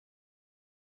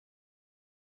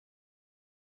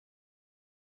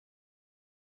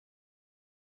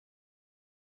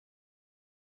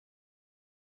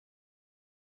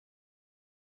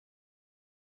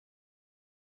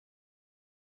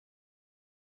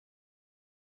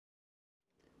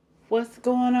What's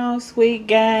going on, sweet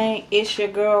gang? It's your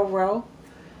girl Ro,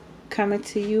 coming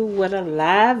to you with a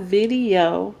live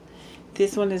video.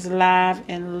 This one is live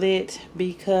and lit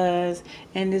because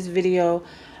in this video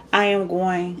I am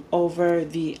going over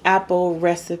the apple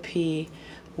recipe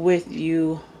with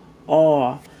you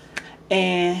all.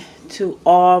 And to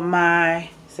all my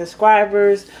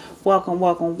subscribers, welcome,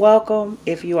 welcome, welcome.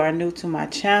 If you are new to my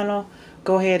channel,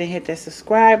 go ahead and hit that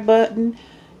subscribe button.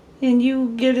 And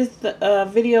you give this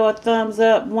video a thumbs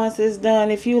up once it's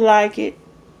done. If you like it,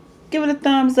 give it a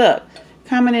thumbs up.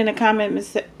 Comment in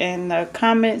the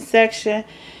comment section.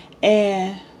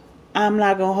 And I'm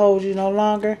not gonna hold you no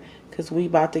longer because we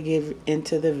about to get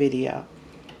into the video.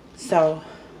 So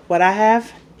what I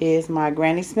have is my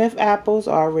Granny Smith apples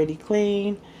already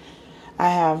clean. I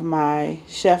have my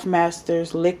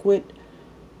Chefmasters liquid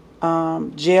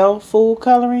gel food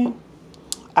coloring.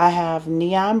 I have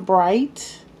Neon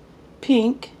Bright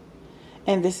Pink,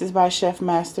 and this is by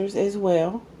Chefmasters as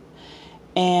well.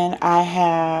 And I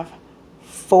have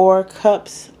 4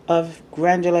 cups of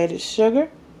granulated sugar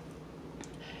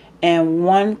and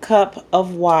 1 cup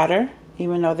of water,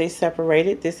 even though they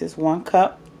separated. This is 1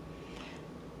 cup.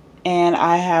 And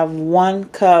I have 1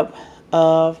 cup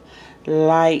of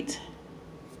light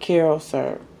Carol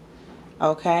syrup.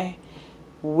 Okay,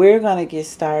 we're gonna get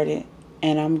started,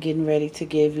 and I'm getting ready to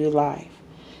give you life.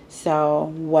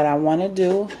 So what I want to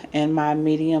do in my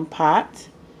medium pot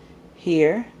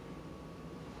here,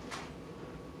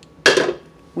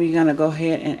 we're going to go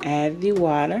ahead and add the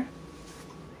water.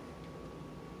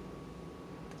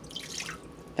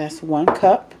 That's 1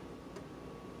 cup.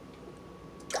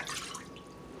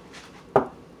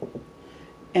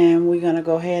 And we're going to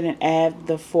go ahead and add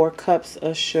the 4 cups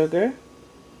of sugar.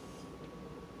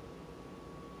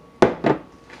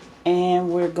 And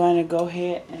we're going to go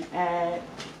ahead and add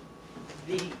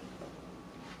the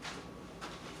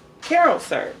Carol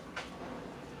syrup,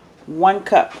 1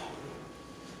 cup.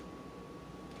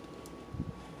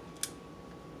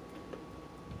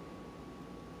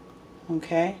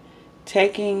 Okay,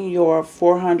 taking your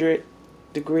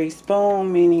 400-degree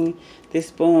spoon, meaning this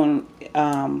spoon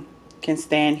can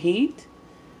stand heat.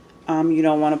 You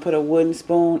don't want to put a wooden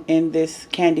spoon in this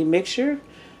candy mixture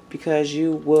because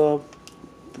it'll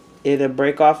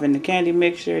break off in the candy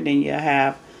mixture. Then you'll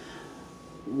have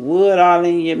wood all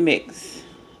in your mix,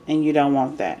 and you don't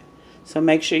want that. So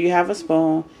make sure you have a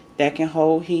spoon that can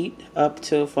hold heat up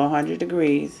to 400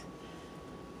 degrees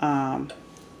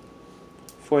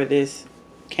for this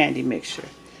candy mixture.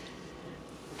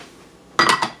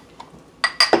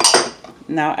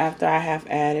 Now, after I have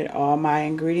added all my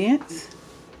ingredients,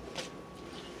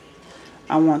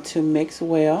 I want to mix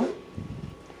well.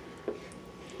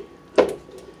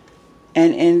 And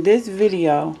in this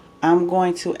video, I'm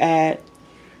going to add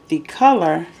the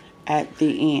color at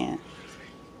the end.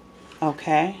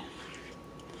 Okay,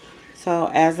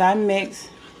 so as I mix,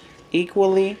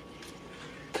 equally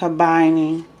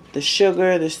combining the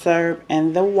sugar, the syrup,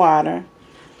 and the water,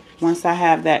 once I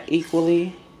have that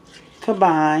equally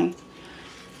combined,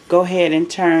 go ahead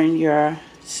and turn your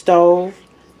stove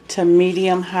to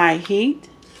medium-high heat.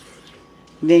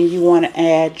 Then you want to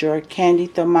add your candy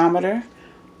thermometer.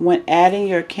 When adding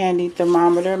your candy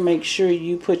thermometer, make sure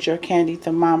you put your candy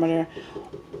thermometer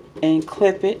and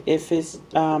clip it. If it's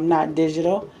not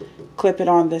digital, clip it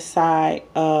on the side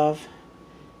of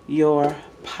your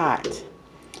pot.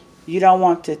 You don't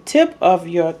want the tip of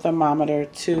your thermometer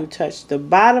to touch the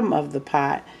bottom of the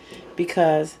pot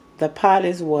because the pot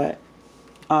is what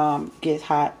gets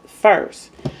hot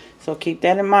first. So keep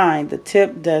that in mind. The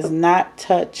tip does not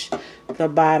touch the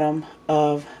bottom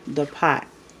of the pot.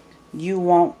 You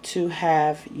want to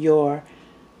have your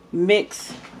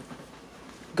mix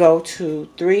go to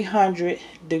 300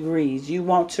 degrees. You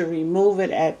want to remove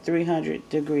it at 300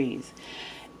 degrees.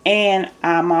 And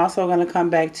I'm also going to come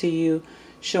back to you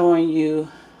showing you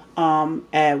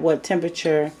at what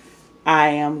temperature I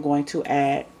am going to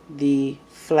add the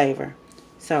flavor.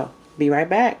 So be right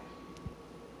back.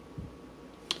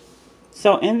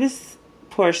 So in this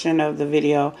portion of the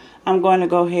video, I'm going to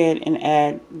go ahead and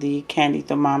add the candy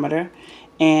thermometer,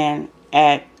 and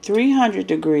at 300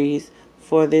 degrees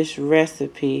for this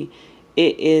recipe,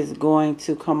 it is going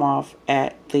to come off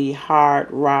at the hard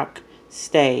rock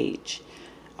stage.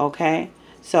 Okay,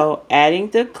 so adding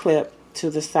the clip to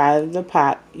the side of the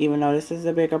pot, even though this is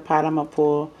a bigger pot, I'm going to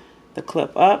pull the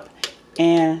clip up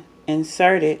and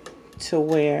insert it to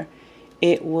where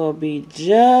it will be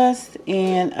just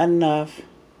in enough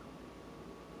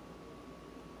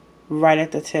right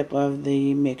at the tip of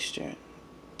the mixture,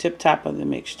 top of the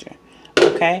mixture.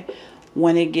 Okay,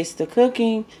 when it gets to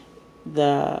cooking,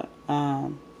 the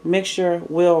mixture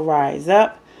will rise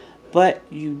up, but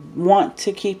you want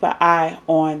to keep an eye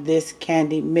on this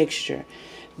candy mixture.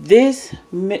 This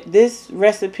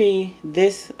recipe,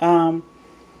 this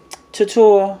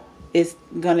tutorial is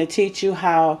going to teach you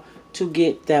how to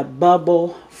get the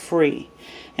bubble free.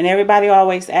 And everybody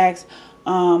always asks,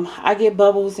 I get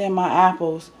bubbles in my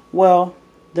apples. Well,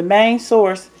 the main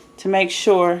source to make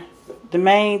sure, the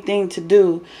main thing to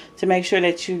do to make sure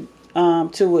that you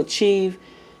to achieve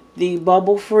the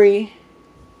bubble free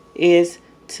is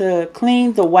to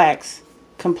clean the wax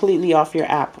completely off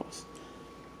your apples.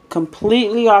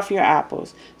 Completely off your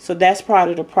apples. So that's part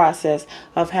of the process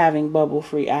of having bubble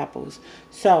free apples.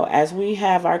 So as we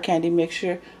have our candy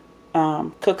mixture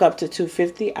cook up to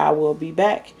 250, I will be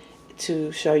back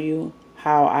to show you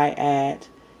how I add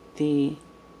the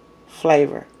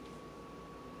flavor.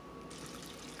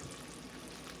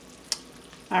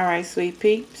 Alright, sweet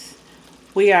peeps,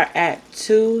 we are at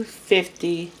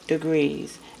 250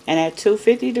 degrees, and at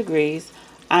 250 degrees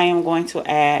I am going to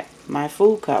add my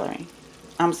food coloring.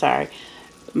 I'm sorry,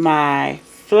 my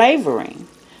flavoring,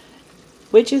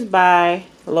 which is by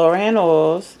LorAnn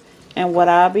oils. And what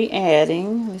I'll be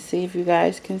adding, let's see if you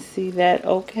guys can see that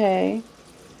okay.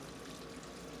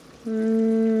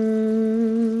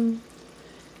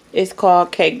 It's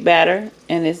called cake batter,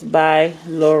 and it's by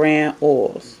LorAnn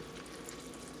oils.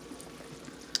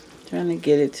 Trying to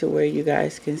get it to where you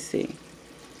guys can see.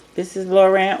 This is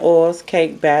LorAnn oils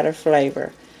cake batter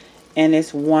flavor, and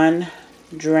it's 1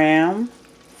 dram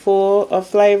full of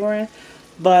flavoring.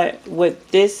 But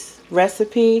with this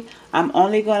recipe, I'm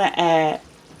only going to add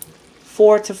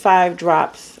 4 to 5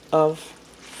 drops of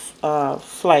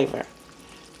flavor.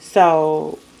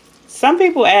 So some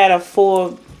people add a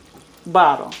full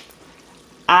bottle.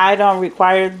 I don't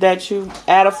require that you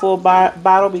add a full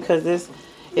bottle because this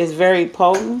is very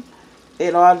potent.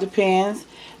 It all depends,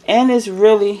 and it's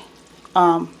really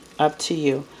up to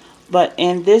you. But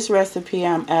in this recipe,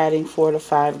 I'm adding 4 to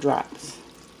 5 drops.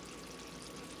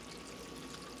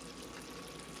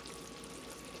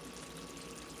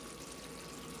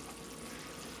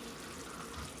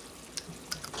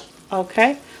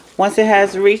 Okay, once it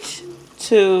has reached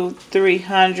to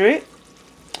 300,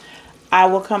 I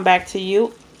will come back to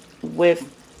you with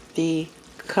the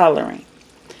coloring.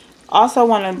 Also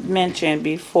want to mention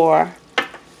before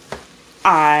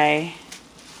I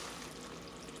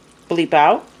bleep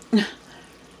out,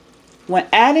 when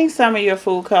adding some of your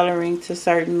food coloring to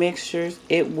certain mixtures,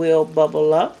 it will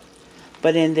bubble up.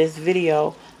 But in this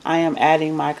video, I am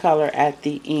adding my color at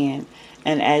the end.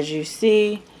 And as you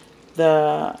see,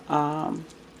 the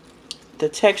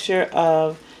texture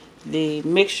of the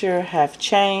mixture have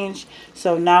changed.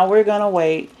 So now we're going to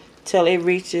wait till it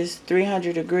reaches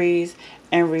 300 degrees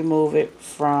and remove it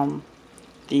from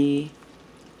the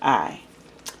eye.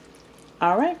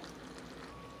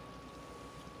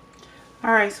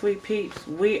 Alright, sweet peeps,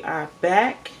 we are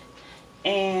back,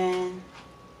 and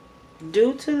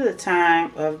due to the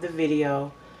time of the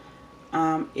video,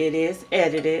 it is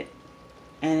edited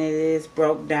and it is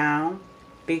broke down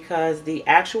because the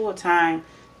actual time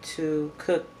to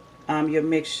cook your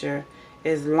mixture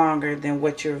is longer than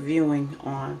what you're viewing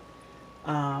on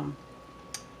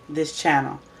this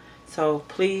channel. So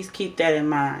please keep that in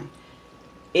mind.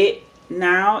 It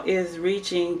now is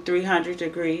reaching 300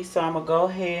 degrees, so I'm going to go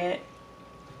ahead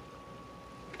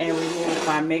and remove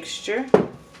my mixture.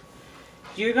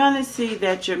 You're going to see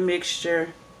that your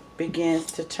mixture begins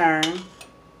to turn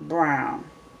brown,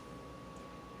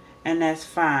 and that's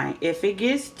fine. If it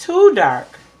gets too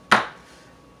dark,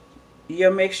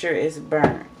 your mixture is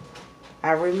burned.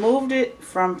 I removed it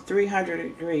from 300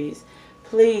 degrees.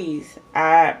 Please,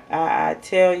 I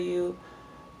tell you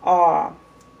all,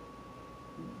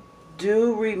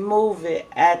 do remove it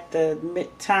at the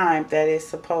time that it's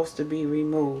supposed to be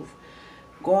removed.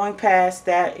 Going past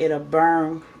that, it'll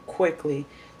burn quickly.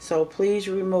 So please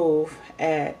remove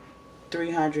at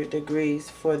 300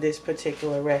 degrees for this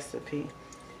particular recipe.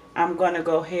 I'm going to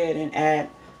go ahead and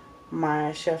add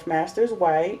my Chefmasters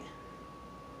white,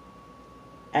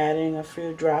 adding a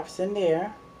few drops in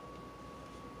there.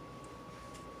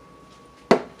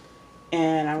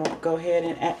 And I'm going to go ahead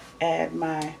and add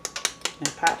my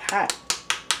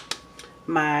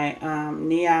my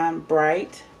neon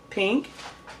bright pink,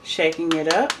 shaking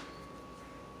it up,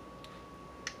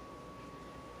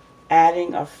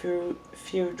 adding a few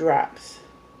drops.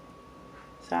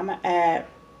 So I'm going to add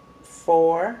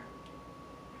four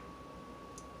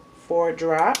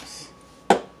drops,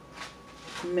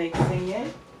 mixing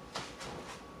it.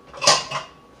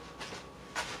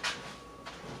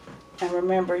 And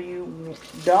remember, you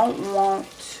don't want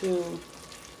to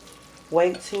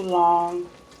wait too long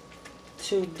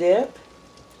to dip.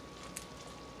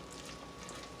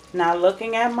 Now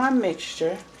looking at my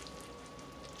mixture,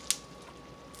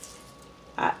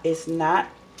 it's not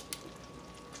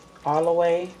all the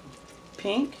way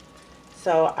pink,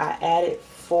 so I added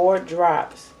 4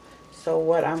 drops. So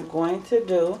what I'm going to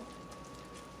do,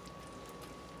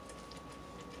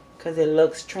 because it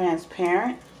looks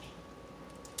transparent,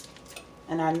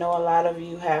 and I know a lot of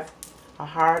you have a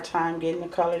hard time getting the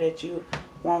color that you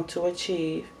want to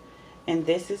achieve, and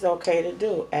this is okay to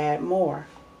do. Add more,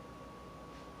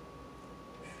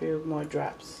 a few more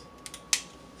drops.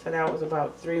 So that was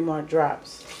about 3 more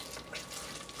drops.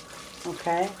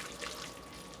 Okay.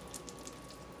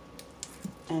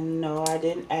 And no, I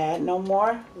didn't add no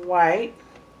more white.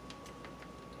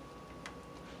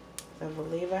 I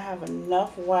believe I have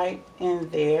enough white in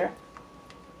there.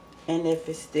 And if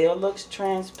it still looks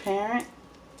transparent,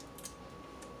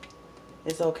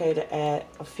 it's okay to add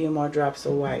a few more drops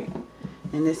of white.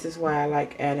 And this is why I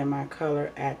like adding my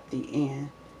color at the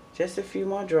end. Just a few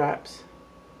more drops.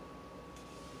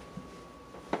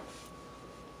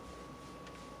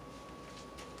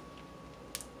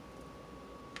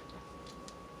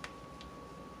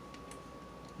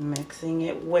 Mixing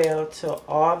it well till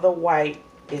all the white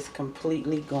is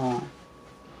completely gone.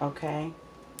 Okay?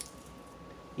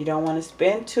 You don't want to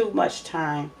spend too much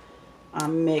time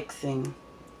mixing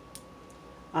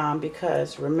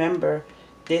because remember,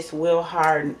 this will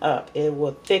harden up. It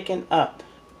will thicken up.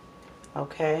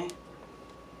 Okay?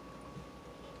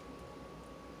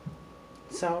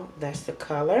 So that's the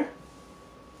color.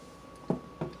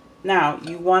 Now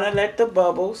you want to let the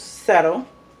bubbles settle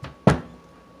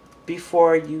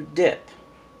before you dip.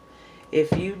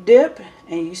 If you dip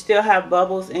and you still have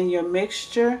bubbles in your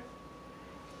mixture,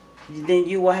 then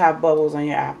you will have bubbles on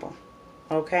your apple.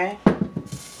 Okay?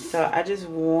 So I just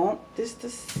want this to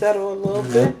settle a little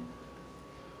bit.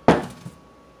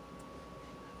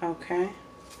 Okay?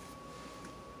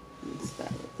 Let's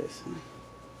start with this one.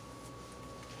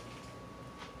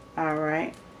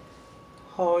 Alright.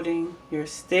 Holding your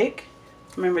stick.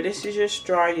 Remember, this is your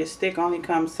straw. Your stick only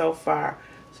comes so far.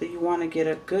 So you want to get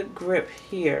a good grip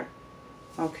here.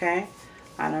 Okay?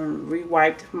 I done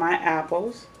re-wiped my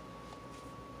apples.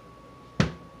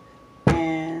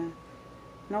 And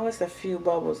notice a few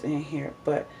bubbles in here.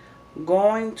 But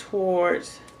going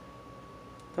towards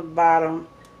the bottom,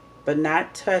 but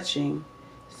not touching,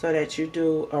 so that you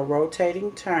do a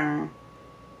rotating turn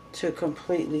to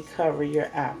completely cover your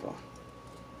apple.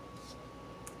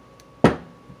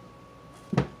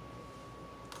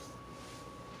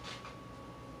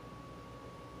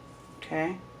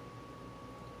 Okay,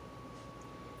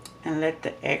 and let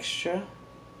the extra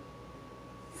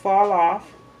fall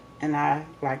off, and I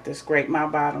like to scrape my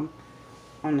bottom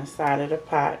on the side of the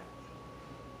pot.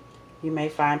 You may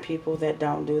find people that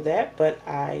don't do that, but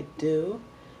I do,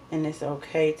 and it's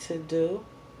okay to do.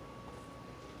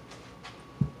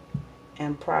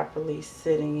 And properly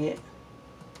sitting it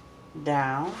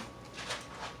down,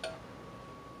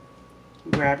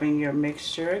 grabbing your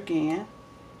mixture again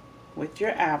with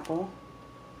your apple.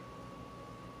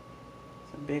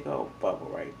 It's a big old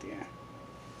bubble right there.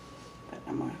 But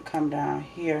I'm going to come down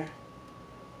here,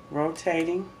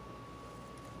 rotating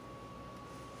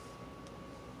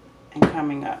and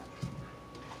coming up.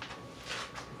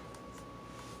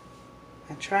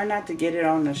 I try not to get it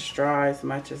on the straw as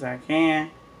much as I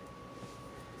can.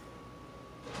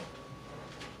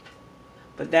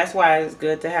 But that's why it's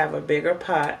good to have a bigger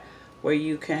pot where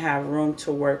you can have room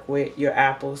to work with your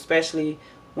apples, especially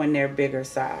when they're bigger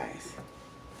size.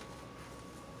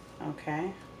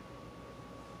 Okay.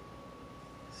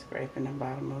 Scraping the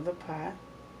bottom of the pot.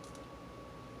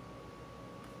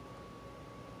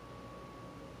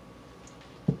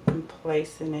 And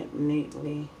placing it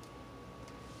neatly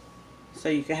so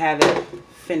you can have a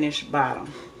finished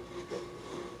bottom.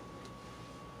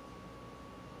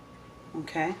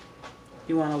 Okay.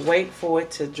 You want to wait for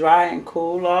it to dry and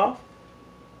cool off.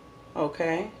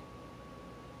 Okay.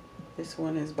 This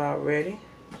one is about ready.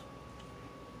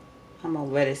 I'm going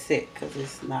to let it sit because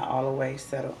it's not all the way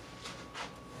settled.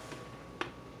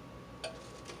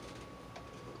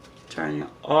 Turn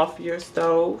off your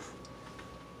stove.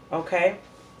 Okay.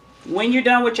 When you're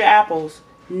done with your apples,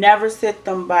 never sit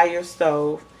them by your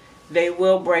stove. They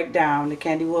will break down. The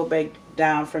candy will break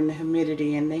down from the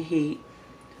humidity and the heat.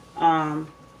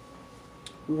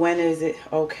 When is it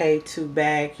okay to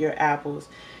bag your apples?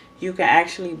 You can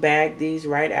actually bag these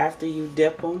right after you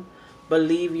dip them, but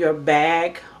leave your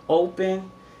bag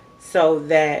open so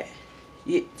that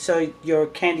your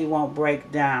candy won't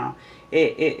break down.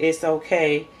 It's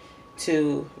okay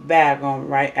to bag them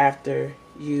right after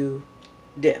you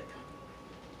dip.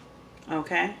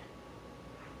 Okay.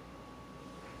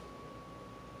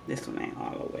 This one ain't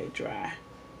all the way dry,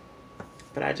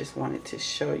 but I just wanted to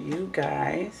show you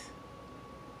guys.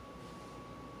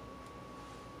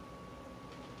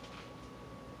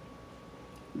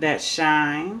 That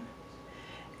shine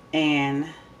and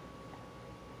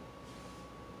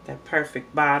that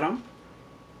perfect bottom,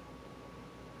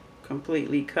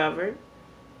 completely covered.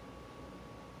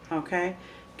 Okay,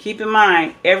 keep in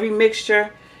mind every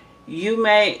mixture you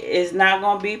make is not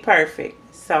going to be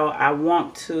perfect, so I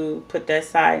want to put that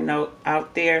side note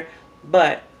out there.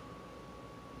 But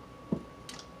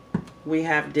we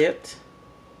have dipped,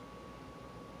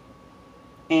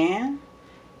 and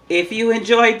if you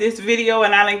enjoyed this video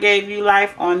and I done gave you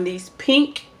life on these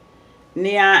pink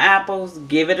neon apples,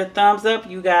 give it a thumbs up,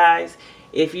 you guys.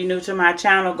 If you're new to my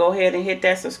channel, go ahead and hit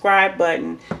that subscribe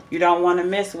button. You don't want to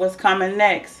miss what's coming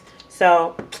next.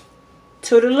 So,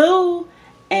 toodaloo,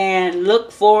 and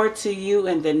look forward to you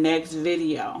in the next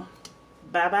video.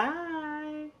 Bye-bye.